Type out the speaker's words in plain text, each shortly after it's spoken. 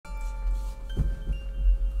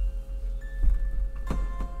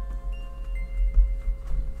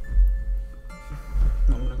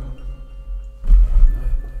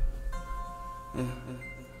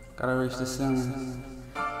Gotta reach the ceiling.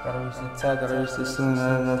 Gotta reach the top, gotta reach the ceiling,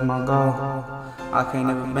 that's my goal. I can't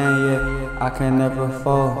never bend yet, I can't never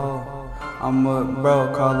fall. I'm with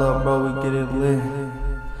bro, call up bro, we get it lit.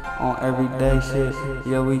 On everyday shit,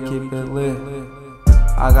 yeah, we keep it lit.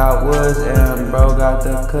 I got woods and bro got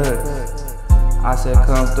the cuts. I said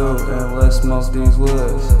come through and let's smoke these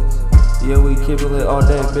woods. Yeah, we keep it lit all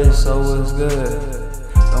day, bitch, so it's good.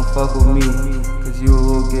 Don't fuck with me, cause you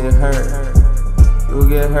will get hurt. You will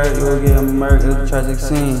get hurt, you will get murked, it's a tragic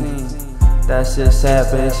scene. That shit sad,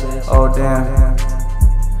 bitch, oh damn.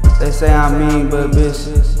 They say I'm mean, but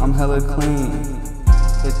bitch, I'm hella clean.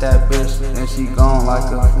 Hit that bitch, and she gone like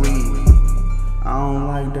a flea. I don't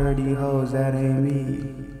like dirty hoes, that ain't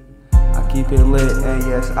me. I keep it lit, and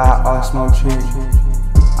yes, I smoke trees.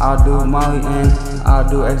 I'll do Molly and I'll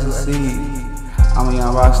do ecstasy. I'm a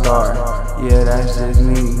young rock star, yeah, that's just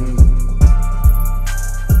me.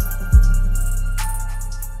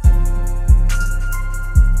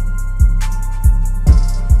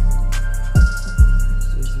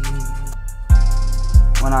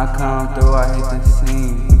 When I come through, I hit the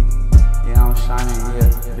scene. Yeah, I'm shining, yeah,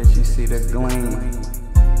 bitch, you see the gleam.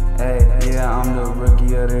 Hey, yeah, I'm the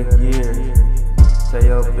rookie of the year. Tell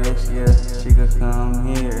your bitch, yeah, she could come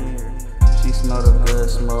here. She smell the good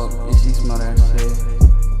smoke, yeah, she smell that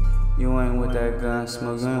shit. You ain't with that gun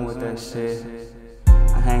smoke, you ain't with that shit.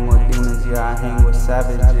 I hang with demons, yeah, I hang with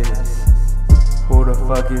savages. Who the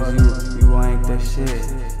fuck is you? You ain't the shit.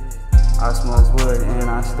 I smoke wood and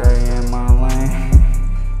I stay in my lane.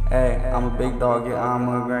 Hey, I'm a big dog, yeah, I'm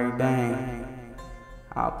a Great Dane.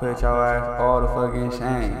 I'll put your ass all the fucking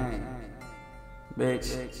shame.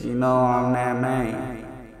 Bitch, you know I'm that man.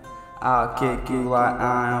 I'll kick you like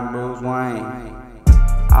I am Bruce Wayne.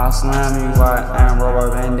 I'll slam you like I am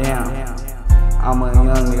Robert Van Dam. I'm a young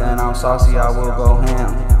nigga and I'm saucy, I will go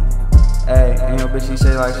ham. Hey, and your bitch, she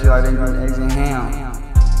say like she like them eggs and ham.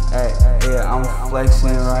 Hey, yeah, I'm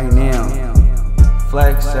flexing right now.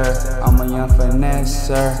 Flexer, I'm a young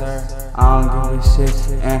finesser. I don't give a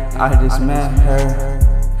shit, and I just met her,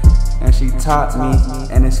 and she taught me,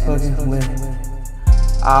 and it's fucking lit.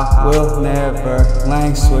 I will never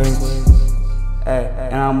lane switch. Hey,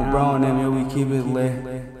 and I'm a bro and them, yeah, we keep it lit.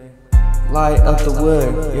 Light up the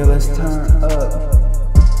wood, yeah, let's turn up.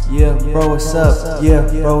 Yeah, bro, what's up? Yeah,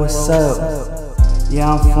 bro, what's up?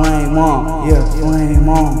 Yeah, I'm flame on, yeah, flame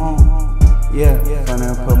on. Yeah,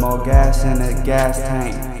 finna put more gas in the gas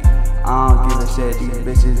tank. I don't give a shit, these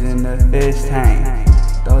bitches in the fish tank.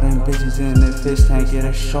 Throw them bitches in the fish tank, get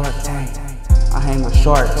a shark tank. I hang with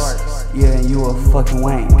sharks, yeah, and you a fucking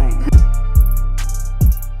wank.